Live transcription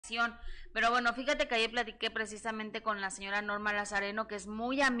relación. Pero bueno, fíjate que ayer platiqué precisamente con la señora Norma Lazareno, que es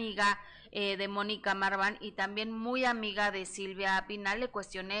muy amiga de Mónica Marban y también muy amiga de Silvia Pinal. Le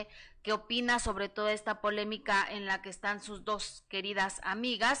cuestioné qué opina sobre toda esta polémica en la que están sus dos queridas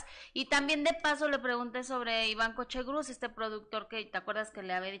amigas, y también de paso le pregunté sobre Iván Cochegruz, este productor que te acuerdas que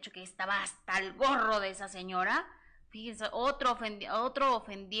le había dicho que estaba hasta el gorro de esa señora. Fíjense, otro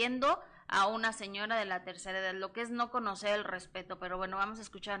ofendiendo a una señora de la tercera edad, lo que es no conocer el respeto. Pero bueno, vamos a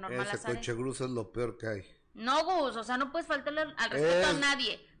escuchar a Norma Ese Lazareno. Cochegruz es lo peor que hay. No, Gus, o sea, no puedes faltarle al respeto a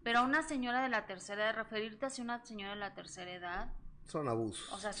nadie, pero a una señora de la tercera edad, referirte a una señora de la tercera edad, son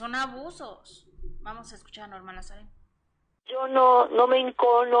abusos. o sea, son abusos. Vamos a escuchar a Norma Lazareno. Yo no me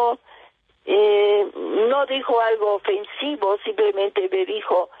encono, no dijo algo ofensivo, simplemente me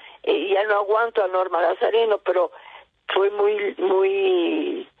dijo, ya no aguanto a Norma Lazareno, pero fue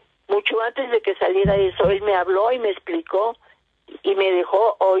mucho antes de que saliera eso. Él me habló y me explicó y me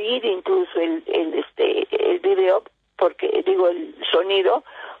dejó oír incluso el video, porque digo el sonido,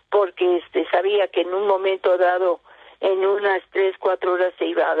 porque sabía que en un momento dado, en unas 3-4 horas se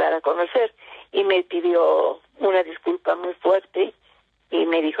iba a dar a conocer, y me pidió una disculpa muy fuerte y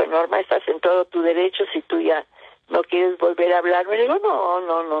me dijo: Norma, estás en todo tu derecho, si tú ya no quieres volver a hablarme. Le digo,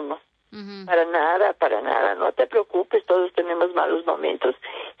 no. Uh-huh. Para nada, no te preocupes, todos tenemos malos momentos.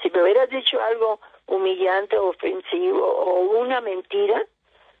 Si me hubieras dicho algo humillante, ofensivo o una mentira,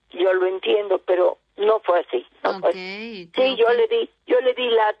 yo lo entiendo, pero no fue así. No fue así. Sí, yo le di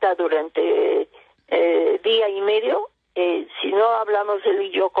lata durante día y medio. Si no hablamos él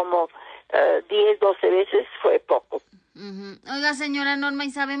y yo como 10-12 veces, fue poco. Uh-huh. Oiga, señora Norma, y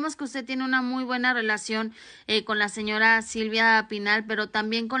sabemos que usted tiene una muy buena relación con la señora Silvia Pinal, pero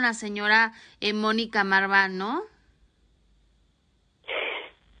también con la señora Mónica Marba, ¿no?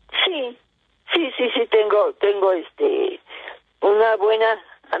 Sí, tengo una buena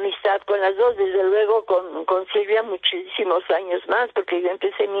amistad con las dos, desde luego con Silvia muchísimos años más, porque yo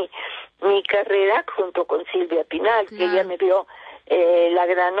empecé mi carrera junto con Silvia Pinal, claro, que ella me dio la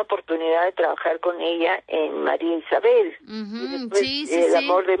gran oportunidad de trabajar con ella en María Isabel. Uh-huh. Y después, el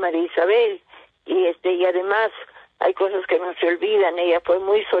amor de María Isabel, y además hay cosas que no se olvidan. Ella fue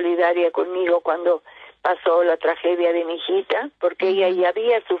muy solidaria conmigo cuando pasó la tragedia de mi hijita, porque ella ya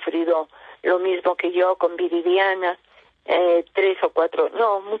había sufrido lo mismo que yo con Viridiana, 3 o 4,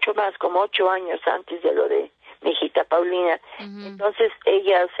 no, mucho más, como 8 años antes de lo de mi hijita Paulina. Uh-huh. Entonces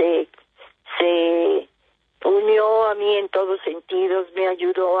ella se unió a mí en todos sentidos, me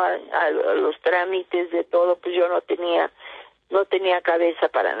ayudó a los trámites de todo, pues yo no tenía cabeza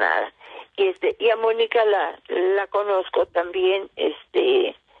para nada. Y a Mónica la conozco también,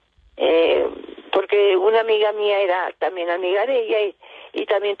 porque una amiga mía era también amiga de ella, y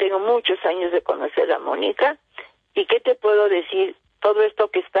también tengo muchos años de conocer a Mónica. ¿Y qué te puedo decir? Todo esto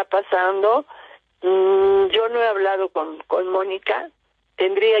que está pasando, yo no he hablado con Mónica.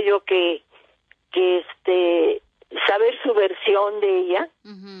 Tendría yo que saber su versión de ella,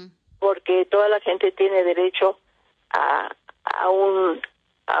 uh-huh, porque toda la gente tiene derecho a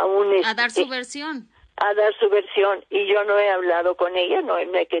dar su versión. A dar su versión, y yo no he hablado con ella, no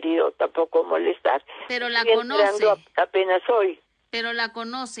me he querido tampoco molestar. Pero la conoce. Apenas hoy. Pero la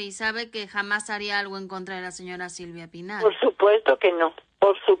conoce y sabe que jamás haría algo en contra de la señora Silvia Pinal. Por supuesto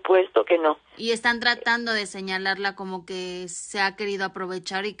que no. Y están tratando de señalarla como que se ha querido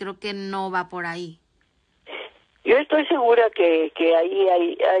aprovechar, y creo que no va por ahí. Yo estoy segura que ahí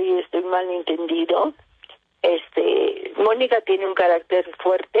hay un malentendido. Mónica tiene un carácter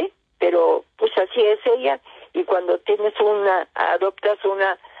fuerte, pero pues así es ella, y cuando adoptas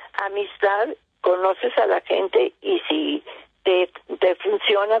una amistad, conoces a la gente, y si te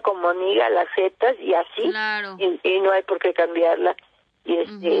funciona como amiga, la aceptas, y así, claro, y no hay por qué cambiarla. Y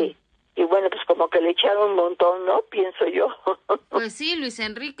uh-huh, y bueno, pues como que le echaron un montón, ¿no? Pienso yo. Pues sí, Luis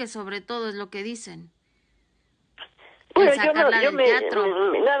Enrique sobre todo es lo que dicen. Bueno, yo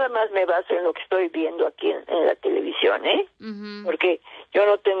nada más me baso en lo que estoy viendo aquí en la televisión, uh-huh, porque yo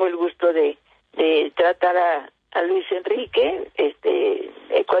no tengo el gusto de tratar a Luis Enrique.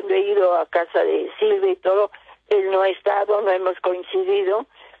 Cuando he ido a casa de Silvia y todo, él no ha estado, no hemos coincidido,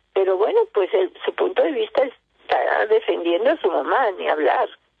 pero bueno, pues su punto de vista está defendiendo a su mamá, ni hablar.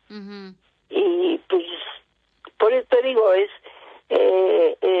 Uh-huh. Y pues por eso te digo,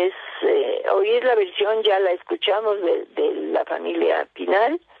 oír la versión, ya la escuchamos de la familia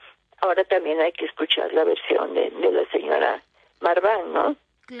Pinal, ahora también hay que escuchar la versión de la señora Marba, ¿no?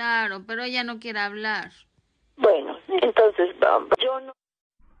 Claro, pero ella no quiere hablar. Bueno, entonces vamos. Yo no.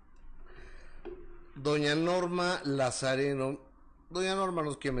 Doña Norma Lazareno. Doña Norma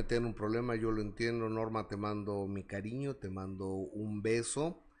nos quiere meter en un problema, yo lo entiendo. Norma, te mando mi cariño, te mando un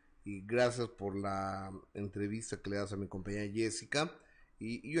beso. y gracias por la entrevista que le das a mi compañera Jessica.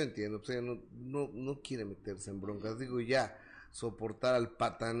 Y yo entiendo, pues ella no quiere meterse en broncas, digo, ya soportar al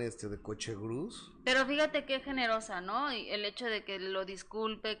patán este de Coche Cruz. Pero fíjate qué generosa, ¿no? Y el hecho de que lo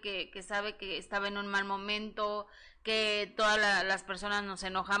disculpe, que sabe que estaba en un mal momento, que todas las personas nos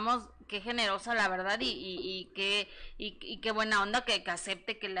enojamos, qué generosa la verdad y qué buena onda que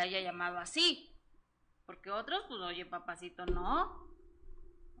acepte que le haya llamado así. Porque otros, pues oye papacito, no,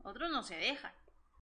 otros no se dejan.